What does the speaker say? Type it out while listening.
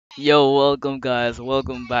Yo, welcome guys.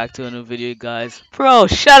 Welcome back to a new video, guys. Bro,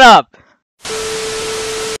 shut up!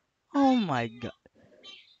 Oh my god.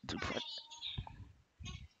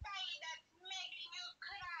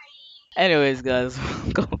 Anyways, guys,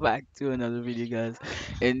 welcome back to another video, guys.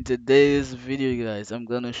 In today's video, guys, I'm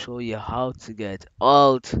gonna show you how to get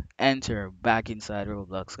Alt Enter back inside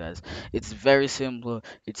Roblox, guys. It's very simple.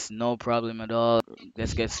 It's no problem at all.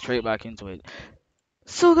 Let's get straight back into it.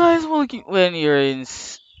 So, guys, when you're in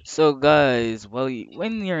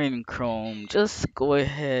when you're in Chrome, just go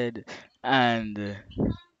ahead and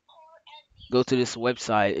go to this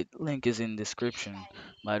website. Link is in description,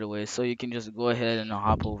 by the way, so you can just go ahead and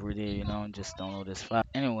hop over there, and just download this file.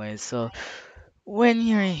 Anyway, so when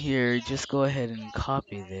you're here, just go ahead and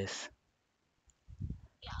copy this.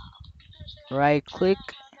 Right click,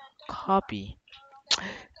 copy,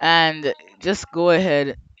 and just go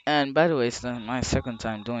ahead. And by the way, it's not my second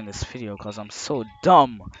time doing this video because I'm so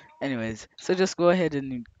dumb. Anyways, so just go ahead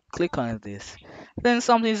and click on this. Then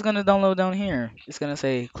something's gonna download down here. It's gonna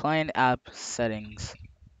say client app settings.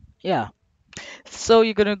 Yeah. So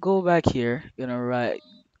you're gonna go back here. You're gonna write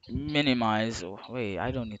minimize. Oh, wait, I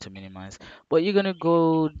don't need to minimize. But you're gonna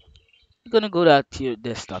go. You're gonna go back to your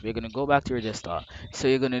desktop. You're gonna go back to your desktop. So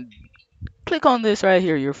you're gonna click on this right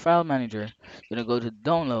here, your file manager. You're gonna go to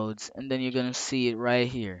downloads, and then you're gonna see it right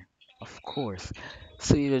here. Of course.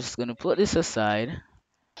 So you're just gonna put this aside.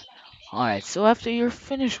 Alright, so after you're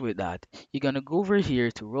finished with that, you're gonna go over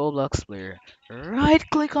here to Roblox player. Right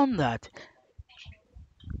click on that.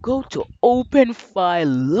 Go to open file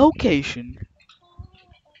location.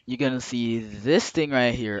 You're gonna see this thing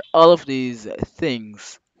right here. All of these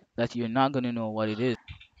things that you're not gonna know what it is.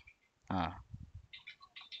 Ah.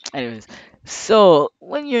 Anyways, so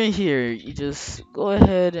when you're here, you just go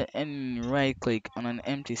ahead and right click on an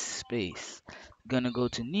empty space. Gonna go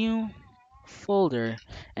to new folder,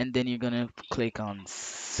 and then you're gonna click on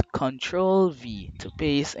Control V to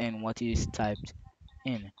paste in what you typed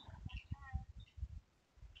in.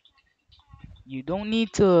 You don't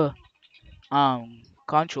need to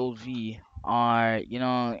Control V, or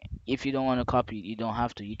if you don't want to copy it, you don't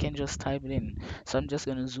have to. You can just type it in. So I'm just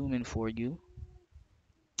gonna zoom in for you.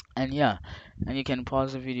 And yeah, and you can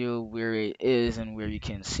pause the video where it is and where you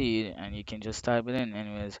can see it, and you can just type it in.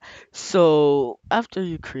 Anyways, so after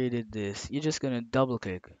you created this, you're just gonna double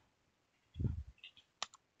click.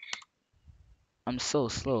 I'm so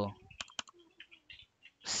slow.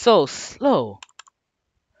 So slow.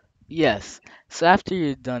 Yes. So after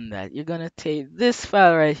you've done that, you're gonna take this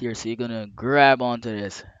file right here. So you're gonna grab onto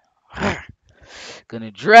this.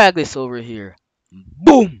 Gonna drag this over here.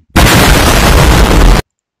 Boom!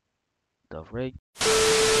 The rig.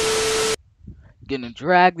 Gonna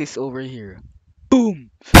drag this over here. Boom!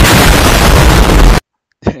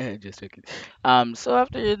 Just joking. So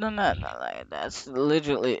after you're done that, like that's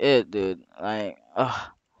literally it, dude. Like, I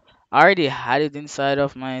already had it inside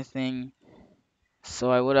of my thing, so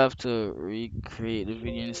I would have to recreate the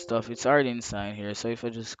video and stuff. It's already inside here, so if I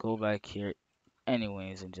just go back here,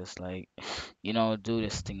 anyways, and just like, do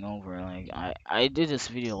this thing over. Like, I did this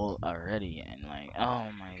video already, and like,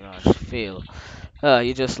 oh my gosh, fail.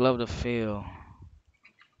 You just love the fail.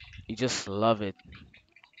 You just love it.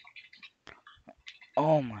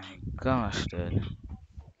 Oh my gosh, dude.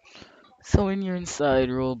 So when you're inside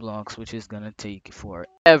Roblox, which is gonna take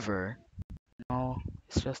forever, no,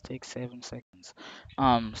 it just takes 7 seconds.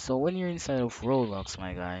 So when you're inside of Roblox,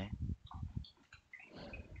 my guy,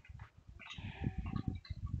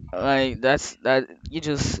 like that, you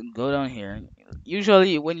just go down here.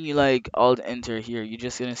 Usually when you like alt enter here, you're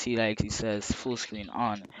just gonna see like it says full screen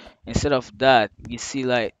on. Instead of that, you see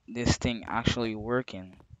like this thing actually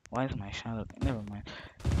working. Why is my shadow? Never mind.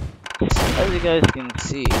 As you guys can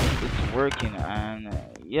see, it's working, and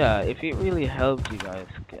yeah, if it really helped you guys,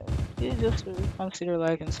 you just consider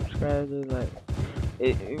like and subscribe. Like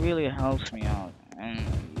it really helps me out, and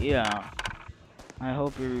yeah, I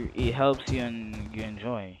hope it helps you and you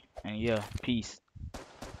enjoy. And yeah, peace.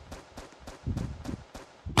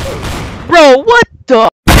 Bro, what the?